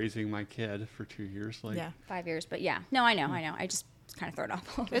capable of raising my kid for 2 years. Like, Yeah. 5 years, but yeah, no, I know. I just was kind of thrown off.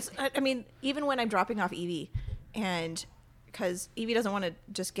 a little bit. It's. I mean, even when I'm dropping off Evie, and because Evie doesn't want to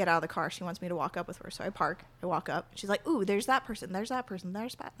just get out of the car, she wants me to walk up with her. So I park. I walk up. She's like, "Ooh, there's that person. There's that person.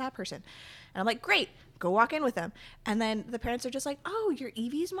 There's that person." And I'm like, "Great, go walk in with them." And then the parents are just like, "Oh, you're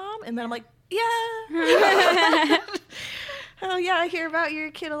Evie's mom?" And then I'm like, "Yeah." Oh yeah, I hear about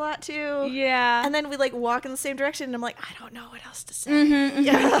your kid a lot too. Yeah. And then we like walk in the same direction, and I'm like, I don't know what else to say. Mm-hmm,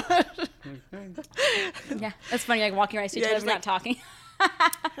 Yeah. Yeah, that's funny. Like walking right next to each Yeah, other, just not like- talking.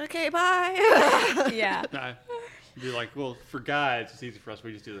 Okay, bye. Yeah. Nah, be like, well, for guys, it's easy for us.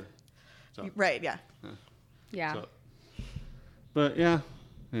 We just do the. So, Right. Yeah. Yeah. so. But yeah,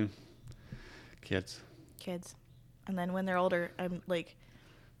 I mean, kids. Kids. And then when they're older, I'm like,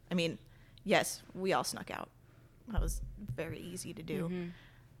 I mean, yes, we all snuck out. That was very easy to do.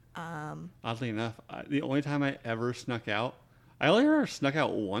 Mm-hmm. Oddly enough, the only time I ever snuck out, I only ever snuck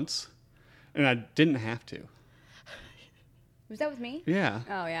out once, and I didn't have to. Was that with me? Yeah.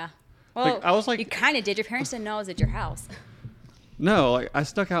 Oh yeah. Well, I was like- you kind of did. Your parents didn't know it was at your house. No, like I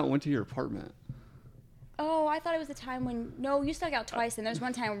snuck out and went to your apartment. Oh, I thought it was the time when no, you snuck out twice, and there's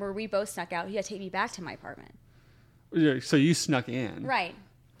one time where we both snuck out. You had to take me back to my apartment. Yeah, so you snuck in. Right.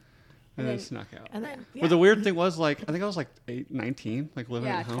 And then then- snuck out. And then, But the weird thing was, like, I think I was like 19, like living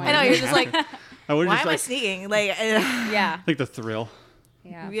Yeah, at home. 20. I know, you're just like, I would why just am I like, sneaking? Like, Yeah. like the thrill.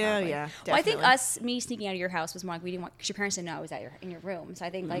 Yeah. Yeah, probably. yeah, Well, I think definitely. me sneaking out of your house was more like we didn't want because your parents didn't know I was in your room. So I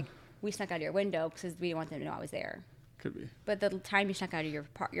think like we snuck out of your window because we didn't want them to know I was there. Could be. But the time you snuck out of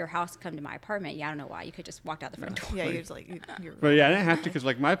your house to come to my apartment, yeah, I don't know why. You could just walked out the front door. yeah, you're just like, you're But yeah, I didn't have to because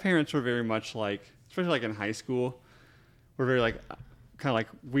like my parents were very much like, especially like in high school, were very like, kind of like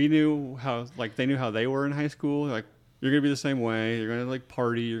we knew how like they knew how they were in high school. Like you're gonna be the same way. You're gonna like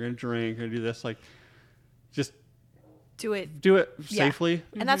party. You're gonna drink. You're gonna do this. Like, just do it. do it Yeah. safely.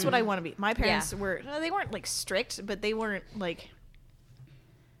 And that's what I want to be. My parents Yeah. were, they weren't like strict, but they weren't like,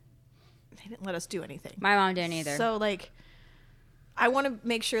 they didn't let us do anything. My mom didn't either. So like, I want to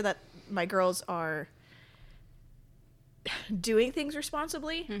make sure that my girls are doing things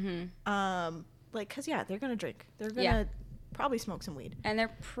responsibly. Like, cause yeah, they're gonna drink. They're gonna Yeah. probably smoke some weed. and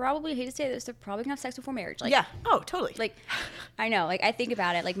they're probably, I hate to say this, they're probably gonna have sex before marriage. Like, Yeah. Oh, totally. Like, I know. Like, I think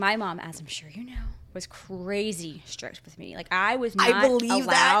about it. Like, my mom, as I'm sure you know, was crazy strict with me. Like, I was I not believe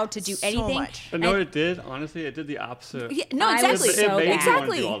that allowed to do so anything. much. But no, it did. Honestly, it did the opposite. Yeah, no, I was exactly. so bad.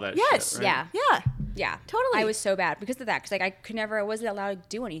 Exactly. Do all that Yes. shit, right? Yeah. Yeah. Yeah, Totally. I was so bad because of that. Because like I could never, I wasn't allowed to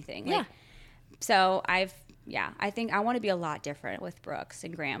do anything. Like, Yeah. So I think I want to be a lot different with Brooks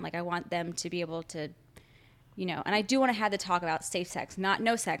and Graham. Like I want them to be able to, you know, and I do want to have the talk about safe sex, not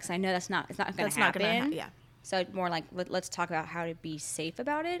no sex. I know it's not going to That's not happen. gonna. Yeah. So more like let's talk about how to be safe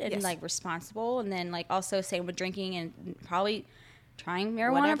about it and Yes. like responsible, and then like also same with drinking and probably trying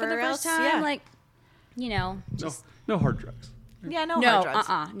marijuana for the Whatever first else, time, yeah. like, you know, just No hard drugs. Yeah, no no, hard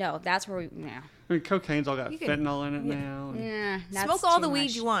drugs. no, that's where we, yeah. I mean, cocaine's all got You can- fentanyl in it now. and That's Smoke all too the weed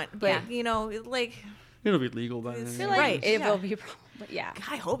much. you want, but Yeah. you know, like, It'll be legal by then. I feel anyway. like Right, it yeah. will be a problem. But yeah.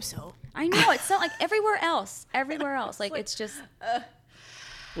 I hope so. I know. It's not like everywhere else. Like, it's just.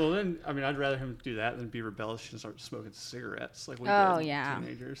 Well, then, I mean, I'd rather him do that than be rebellious and start smoking cigarettes like we Oh, did yeah.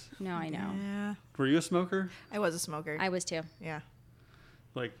 teenagers. No, I know. Yeah, Were you a smoker? I was a smoker. I was too. Yeah,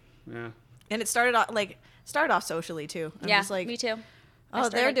 Like, yeah. and it started off socially too. I'm Yeah, just like, me too. I oh,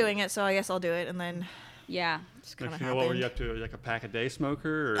 started, they're like- doing it, so I guess I'll do it, and then Yeah. just kind Like, of you know, what were you happened. up to? Like a pack a day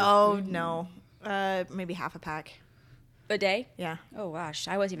smoker? Or? Oh no, maybe half a pack. A day? Yeah. Oh gosh,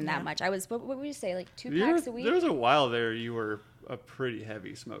 I wasn't even Yeah. that much. I was. What would you say? Like 2 You packs were- a week. There was a while there you were a pretty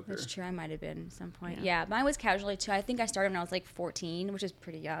heavy smoker. That's true. I might have been at some point. Yeah. Yeah, mine was casually too. I think I started when I was like 14, which is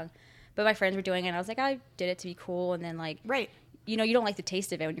pretty young. But my friends were doing it, and I was like, I did it to be cool. And then like, Right. you know, you don't like the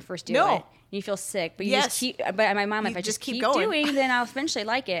taste of it when you first do No. it. And you feel sick, but you Yes. just keep. But my mom, if You I just just keep keep going. doing, then I'll eventually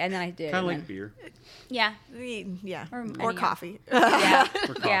like it. And then I did. Kind of and like then- beer Yeah. Yeah. Or Or any- coffee. Yeah.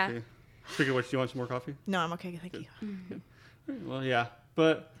 or coffee. Yeah. Speaking of which, do you want some more coffee? No, I'm okay. Thank you. Well, yeah.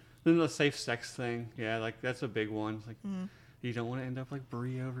 But then the safe sex thing, yeah, like that's a big one. It's like, you don't want to end up like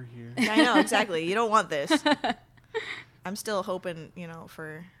Brie over here. I know exactly. You don't want this. I'm still hoping, you know,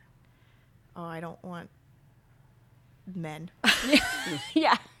 for. Oh, I don't want men.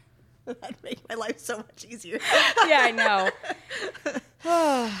 Yeah. That'd make my life so much easier. Yeah, I know.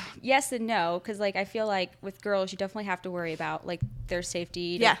 Yes and no, because like I feel like with girls, you definitely have to worry about like their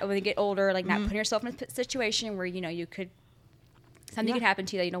safety. Yeah. Like, when they get older, like not putting yourself in a situation where you know you could something could happen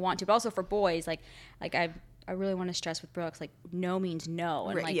to you that you don't want to. But also for boys, like I really want to stress with Brooks, like no means no,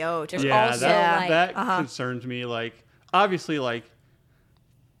 and Right, like yo, there's Yeah, also that, like that Uh-huh. concerns me. Like, obviously, like,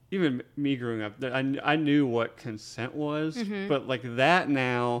 even me growing up, I knew what consent was, Mm-hmm. but like that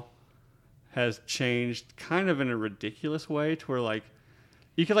now has changed kind of in a ridiculous way to where like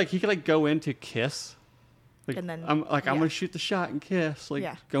he could go in to kiss, like, And then- I'm yeah. gonna shoot the shot and kiss, like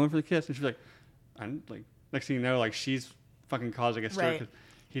Yeah. going for the kiss, and she's like, I'm like, next thing you know, like she's fucking causing a stir Right. because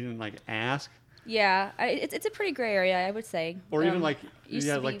he didn't like ask. yeah, it's a pretty gray area, I would say. Or even like used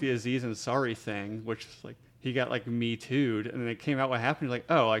yeah, to like be- the Aziz Ansari thing, which is like he got like Me Too'd, and then it came out what happened. You're like,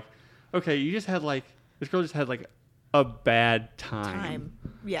 oh, like okay, you just had like this girl just had like a bad time.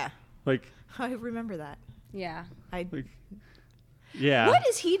 Yeah. Like I remember that. yeah. like yeah. What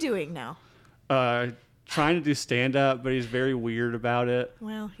is he doing now? Trying to do stand up, but he's very weird about it.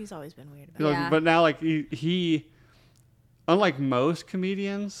 Well, he's always been weird about Like, Yeah. But now like he unlike most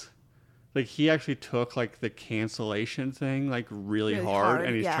comedians, like he actually took like the cancellation thing like really, Really hard, hard,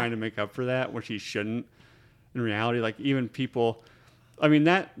 and he's yeah. trying to make up for that, which he shouldn't. In reality, like even people, I mean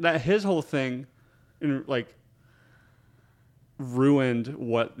that his whole thing, like ruined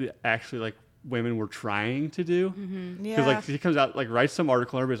what actually like women were trying to do. it. Because like he comes out like writes some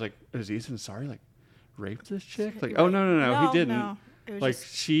article and everybody's like, is Ethan sorry like raped this chick? Like, oh no, he didn't. No. It was Like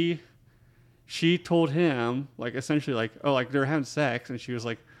just, she told him like essentially like, oh, like they're having sex, and she was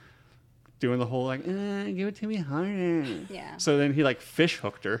like doing the whole like give it to me harder. Yeah. So then he like fish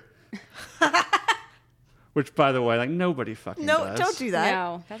hooked her. Which, by the way, like nobody fucking no, does. don't do that.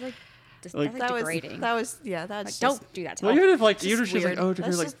 No, that's like just Like- that's like That was degrading. that's like, just don't do that to Well, her. even if like Just even if she's like, weird. oh, to her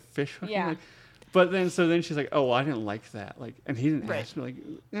That's like just- fish hooking, Yeah. like, but then she's like, oh, well, I didn't like that, like, and he didn't Right. ask me,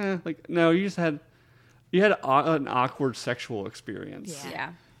 like, like no, you had an awkward sexual experience Yeah.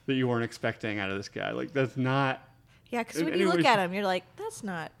 Yeah. that you weren't expecting out of this guy. Like that's not Yeah, because when And you look anyways- at him, you're like, that's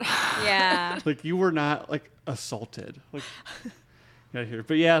not. Yeah. like you were not like assaulted, like yeah, here,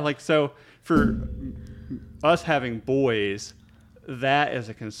 but yeah, like so for us having boys, that is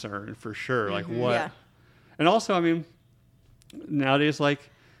a concern for sure. Like what, Yeah. and also, I mean, nowadays, like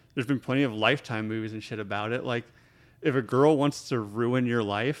there's been plenty of Lifetime movies and shit about it. Like if a girl wants to ruin your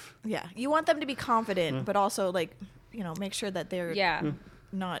life, Yeah, you want them to be confident, but also like, you know, make sure that they're Yeah.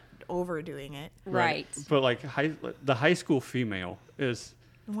 not overdoing it. Right. But like the high school female is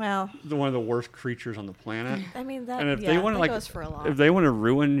Well, one of the worst creatures on the planet. I mean that. And if yeah, they want to that like, goes for a lot. if they want to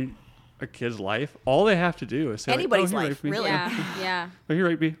ruin a kid's life, all they have to do is say Anybody's like, oh, he life, raped me. really. Yeah. Yeah. Oh, he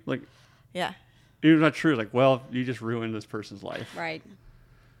raped me. Like Yeah. it's not true. Like, well, you just ruined this person's life. Right.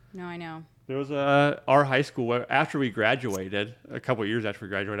 No, I know. There was our high school after we graduated, a couple of years after we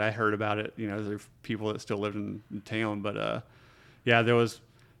graduated. I heard about it. You know, there's people that still lived in town, but yeah, there was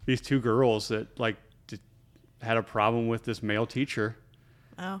these two girls that like had a problem with this male teacher.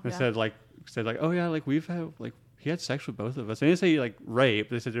 Oh. And Yeah. said like, oh yeah, like we've had like he had sex with both of us. They didn't say like rape.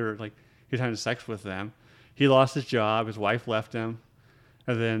 They said they were like he was having sex with them. He lost his job. His wife left him,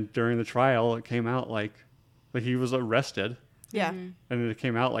 and then during the trial, it came out like he was arrested. Yeah. And then it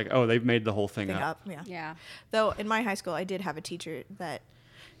came out like, oh, they've made the whole thing up. Yeah. Yeah. Though in my high school, I did have a teacher that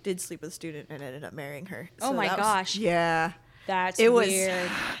did sleep with a student and ended up marrying her. Oh my that was- gosh. yeah. That's It was, weird.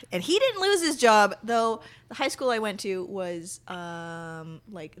 and he didn't lose his job, though. The high school I went to was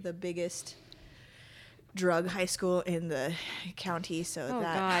like the biggest drug high school in the county, so Oh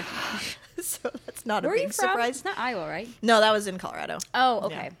that God. so that's not Where a are you big from? surprise. It's not Iowa, right? No, that was in Colorado. Oh,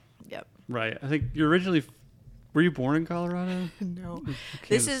 okay. Yeah. Yep. Right. I think you originally, were you born in Colorado? No. Kansas.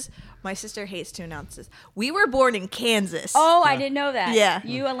 This is my sister hates to announce this. We were born in Kansas. Oh, I didn't know that. Yeah.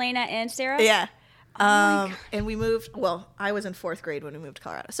 You, Elena, and Sarah? Yeah. And we moved, well, I was in 4th grade when we moved to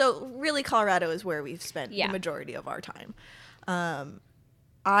Colorado. So really Colorado is where we've spent Yeah. the majority of our time.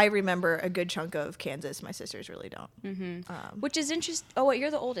 I remember a good chunk of Kansas. My sisters really don't. Which is interesting. Oh, wait, you're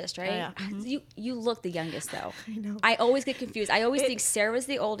the oldest, right? yeah. You look the youngest, though. I know. I always get confused. I always think Sarah's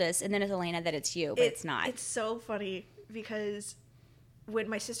the oldest, and then it's Elena that it's you, but it's not. It's so funny because when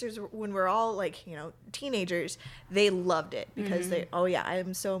my sisters, when we're all like, teenagers, they loved it because they, oh yeah,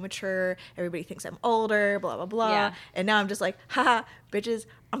 I'm so mature. Everybody thinks I'm older, blah, blah, blah. Yeah. And now I'm just like, haha, bitches,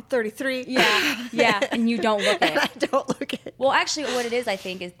 I'm 33. Yeah, yeah, and you don't look And I it. don't look it. Well, actually, what it is, I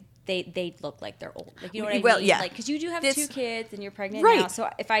think, is they look like they're old. Like, you know what I Well, mean? yeah. Like, because you do have This- 2 kids and you're pregnant Right. now. So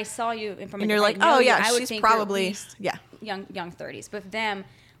if I saw you in from And a you're like, know oh you, yeah, I would she's think you're at probably, least yeah. young 30s. But them,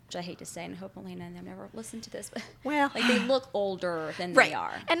 which I hate to say, and I hope Elena and them never listen to this, but Well. like they look older than Right. they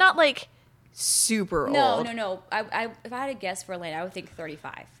are. And not like super old. No. I if I had a guess for Elena, I would think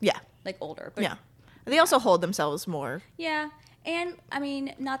 35. Yeah. Like older. But Yeah. They also hold themselves more. yeah. And I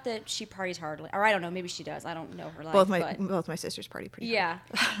mean, not that she parties hard, or I don't know, maybe she does. I don't know her life. Both but my sisters party pretty yeah,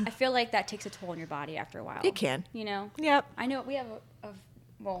 I feel like that takes a toll on your body after a while. It can. You know. Yep. I know we have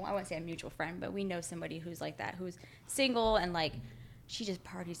well, I wouldn't say a mutual friend, but we know somebody who's like that, who's single and like she just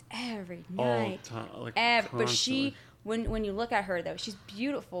parties every All night. the time. Like, But she, constantly. when you look at her though, she's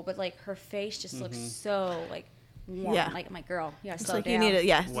beautiful, but like her face just looks so like warm. Yeah. Like my girl, you gotta It's slow like down. you need it.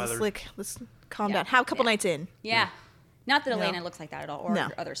 Yeah. Weathered. Let's calm Yeah. down. Have a couple Yeah. nights in. Yeah. Not that No. Elena looks like that at all, or No.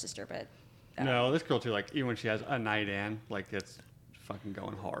 her other sister, but No, this girl too, like, even when she has a night in, like, it's fucking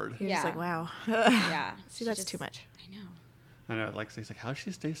going hard. You're Yeah. just like, wow. yeah. See, she that's just- too much. I know. I know, like, she's like, how does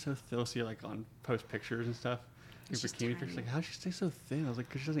she stay so thin? I'll see, like, on post pictures and stuff. Like, She's bikini pictures, tiny. like, how does she stay so thin? I was like,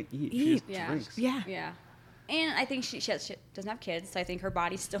 because she doesn't eat. She Eat. just Yeah. drinks. Yeah. Yeah. And I think she doesn't have kids, so I think her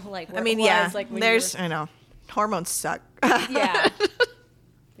body's still like where I mean, it was, yeah. like when There's, you I know, hormones suck. were, yeah.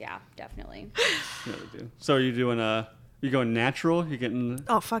 Yeah, definitely. Yeah, they do. So are you doing, you going natural? You getting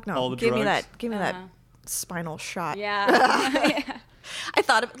Oh fuck no! all the Give me drugs? that. Give me Uh-huh. that spinal shot. Yeah. yeah. I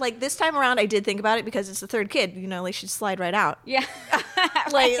thought of like this time around. I did think about it because it's the third kid. Like she'd slide right out. Yeah.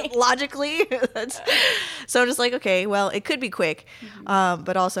 Like Right. logically, so I'm just like, okay, well, it could be quick, Mm-hmm.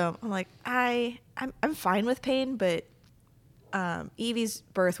 but also I'm like, I'm fine with pain, but Evie's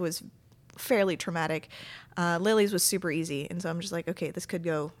birth was fairly traumatic. Lily's was super easy, and so I'm just like, okay, this could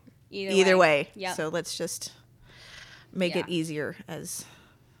go either way. Yep. So let's just make it Yeah. easier as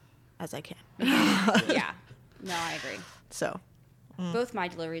I can. Yeah. No, I agree. So Both my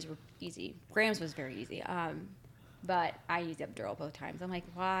deliveries were easy. Graham's was very easy. But I used epidural both times. I'm like,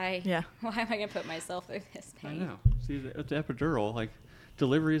 why? Yeah. Why am I gonna put myself through this I pain? know. See, the epidural, like,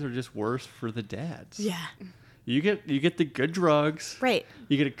 deliveries are just worse for the dads. yeah, You get the good drugs. right.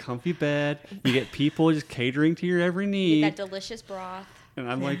 You get a comfy bed. You get people just catering to your every need. That delicious broth.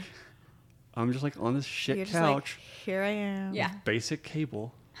 And I'm Yeah. like, I'm just like on this shit You're just like, couch, here I am. Yeah. basic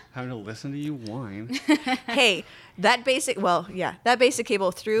cable, having to listen to you whine. Hey, that basic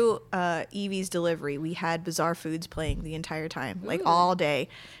cable through Evie's delivery, we had Bizarre Foods playing the entire time, like Ooh. all day.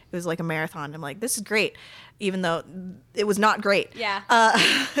 It was like a marathon. I'm like, this is great, even though it was not great. Yeah.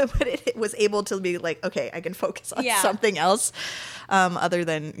 But it was able to be like, okay, I can focus on Yeah. something else, other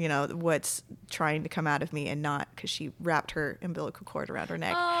than what's trying to come out of me, and not because she wrapped her umbilical cord around her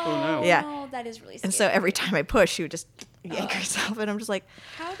neck. no. Yeah. No, that is really scary. And so every time I push, she would just yank herself, and I'm just like,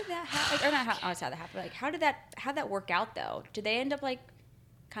 How did that happen? Like, or not how that happened. Like, how'd that work out though? Did they end up like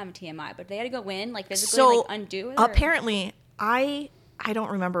kind of TMI, but they had to go in like physically so like undo it? Or? apparently I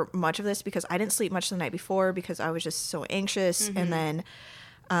don't remember much of this because I didn't sleep much the night before because I was just so anxious, Mm-hmm. and then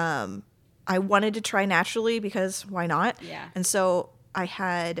I wanted to try naturally because why not? Yeah. And so I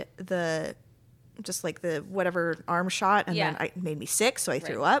had the whatever arm shot, and Yeah. then it made me sick, so I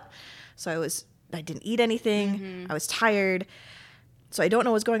threw Right. up. So I didn't eat anything. Mm-hmm. I was tired. So I don't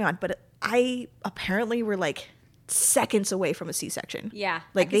know what's going on, but I apparently were like seconds away from a C-section. Yeah, I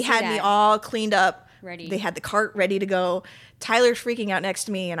Like can they see had me that. all cleaned up. Ready. They had the cart ready to go. Tyler's freaking out next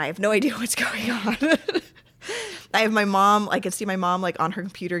to me, and I have no idea what's going on. I have my mom. I can see my mom like on her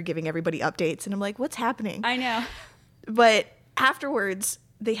computer giving everybody updates, and I'm like, "What's happening?" I know. But afterwards,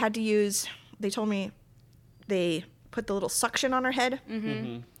 they told me they put the little suction on her head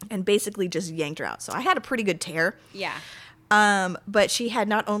and basically just yanked her out. So I had a pretty good tear. Yeah. But she had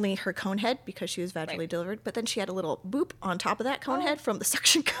not only her cone head because she was vaginally Right. delivered, but then she had a little boop on top of that cone head from the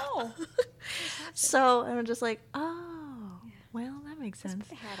suction cup. Oh. So I'm just like, oh, well, that makes sense. Put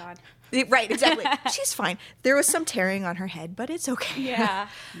the hat on. Right, exactly. She's fine. There was some tearing on her head, but it's okay. Yeah.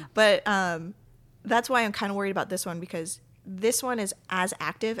 But that's why I'm kind of worried about this one, because this one is as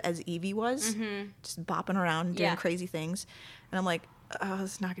active as Evie was, just bopping around and doing Yeah. crazy things. And I'm like, oh,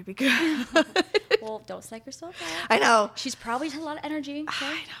 it's not going to be good. Well, don't psych yourself out. I know. She's probably had a lot of energy. Okay?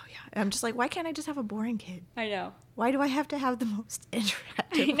 I know, yeah. I'm just like, why can't I just have a boring kid? I know. Why do I have to have the most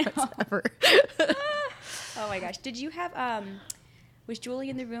interactive ones ever? Oh my gosh. Did you have was Julie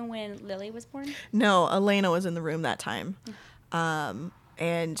in the room when Lily was born? No, Elena was in the room that time.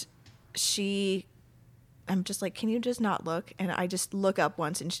 And I'm just like, can you just not look? And I just look up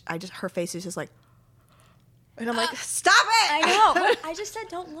once, and her face is just like, and I'm like, stop it! I know. But I just said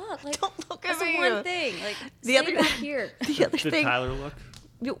don't look. Like, Don't look at that's me. the one thing. Like, The stay other- back here. The other Did thing, Tyler look?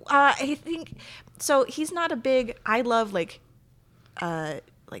 I think, so he's not a big, I love like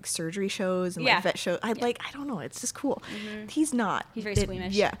surgery shows and Yeah. like vet shows. I don't know, it's just cool. He's not. He's very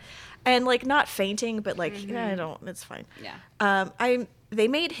squeamish. Yeah. And like not fainting, but like, it's fine. Yeah. They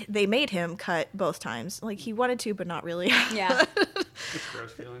made him cut both times. Like he wanted to, but not really. Yeah. It's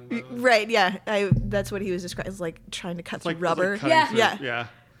gross feeling. by the way. Right, yeah. That's what he was describing, as like trying to cut It's through like rubber. cutting Yeah. through- Yeah.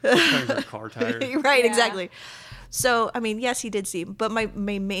 yeah. Cutting through a car tire. Right, Yeah. exactly. So, I mean, yes, he did see, but my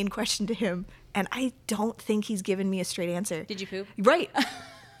main question to him, and I don't think he's given me a straight answer. Did you poop? Right.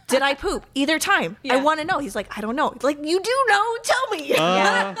 Did I poop either time? Yeah. I want to know. He's like, I don't know. Like, you do know. Tell me.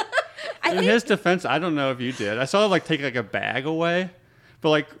 Yeah. I In think his defense, I don't know if you did. I saw him like take like a bag away, but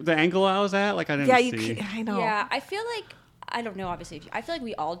like the angle I was at, like I didn't yeah, see. I know. Yeah, I feel like I don't know. Obviously, I feel like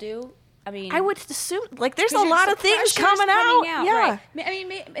we all do. I mean, I would assume, like, there's a 'cause lot the of things pressure's coming out. Yeah. Right. I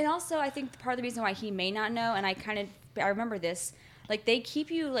mean, and also I think part of the reason why he may not know, and I remember this, like they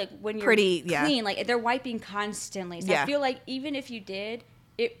keep you like when you're Pretty, yeah. clean, like they're wiping constantly. So Yeah. I feel like even if you did,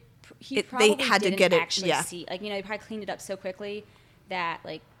 he They probably had to didn't get it- actually yeah. see. Like they probably cleaned it up so quickly that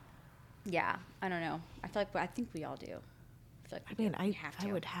like, yeah, I don't know. I think we all do. I feel like I mean, we have to.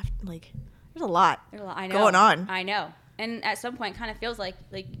 I would have to, like, there's a lot There's a lot- I know. going on. I know. And at some point, it kind of feels like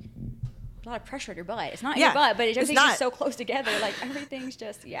a lot of pressure at your butt. It's not Yeah, your butt, but it's everything's not. just so close together. Like everything's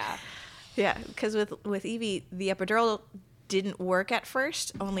just, yeah. Yeah, because with Evie, the epidural didn't work at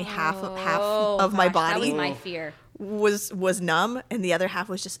first. Only half Oh, of my gosh, body That was my fear. was numb, and the other half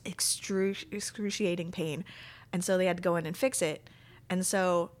was just excruciating pain. And so they had to go in and fix it. And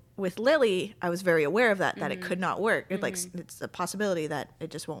so with Lily, I was very aware of that it could not work. It's a possibility that it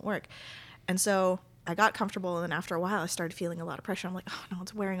just won't work. And so I got comfortable, and then after a while, I started feeling a lot of pressure. I'm like, oh no,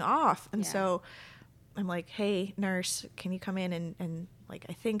 it's wearing off. And Yeah. so I'm like, hey, nurse, can you come in and like,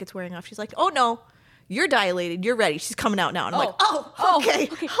 I think it's wearing off. She's like, oh no, you're dilated, you're ready. She's coming out now. And I'm like, oh, okay.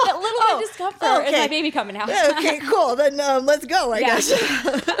 That little bit of discomfort is my baby coming out. Yeah, okay, cool. Then let's go, I Yeah. guess.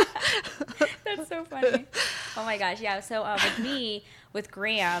 That's so funny. Oh my gosh, yeah. So with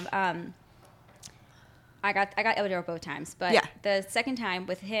Graham, I got epidural both times, but Yeah. the second time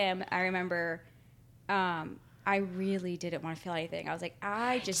with him, I remember, I really didn't want to feel anything. I was like,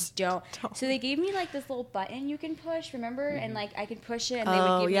 I just don't. So they gave me like this little button you can push, remember? And like I could push it, and they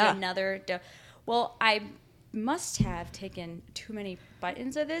would give yeah. me another. Well, I must have taken too many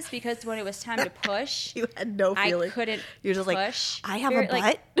buttons of this because when it was time to push, You had no feeling. I couldn't. You're just like, push I have very- a butt.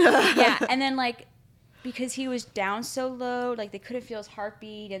 like, yeah, and then like because he was down so low, like they couldn't feel his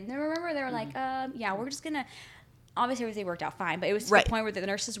heartbeat, and then remember they were like, yeah, we're just gonna. Obviously, everything worked out fine, but it was to Right. the point where the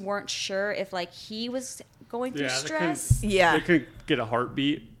nurses weren't sure if like he was going through Yeah, they stress. Yeah. They couldn't get a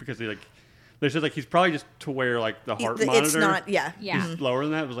heartbeat because they said like he's probably just to wear like the heart monitor. It's not, yeah. Yeah. He's lower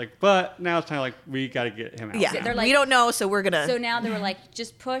than that. It was like, but now it's kind of like we got to get him out. Yeah. now. They're like- we don't know, so we're going to. So now they were like,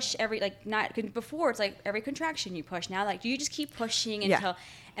 just push every like not before it's like every contraction you push. Now like you just keep pushing Yeah. until.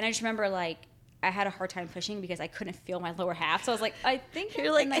 And I just remember like I had a hard time pushing because I couldn't feel my lower half. So I was like, I think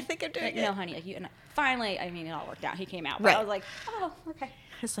You're like, and, I think I'm doing like, it. No, honey, like you. And finally, I mean, it all worked out. He came out, but Right. I was like, oh, okay.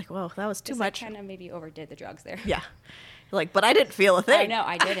 It's like, whoa, that was too Just, much. Kind of maybe overdid the drugs there. Yeah. You're like, but I didn't feel a thing. I know,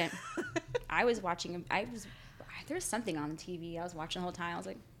 I didn't. I was watching. There was something on the TV. I was watching the whole time. I was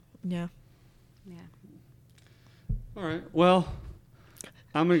like, Yeah. yeah. All right. Well,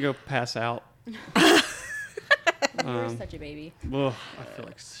 I'm gonna go pass out. You're such a baby. Well, I feel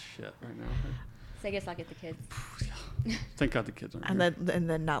like shit right now. So I guess I'll get the kids. Thank God the kids aren't And here.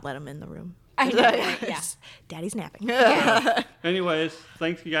 then not let him in the room. I know, right? Yeah. Daddy's napping. Anyways,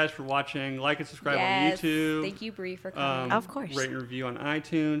 thanks you guys for watching. Like and subscribe on YouTube. Thank you, Bree, for coming. Of course. Rate and review on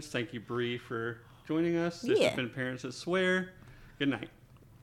iTunes. Thank you, Bree, for joining us. This has been Parents That Swear. Good night.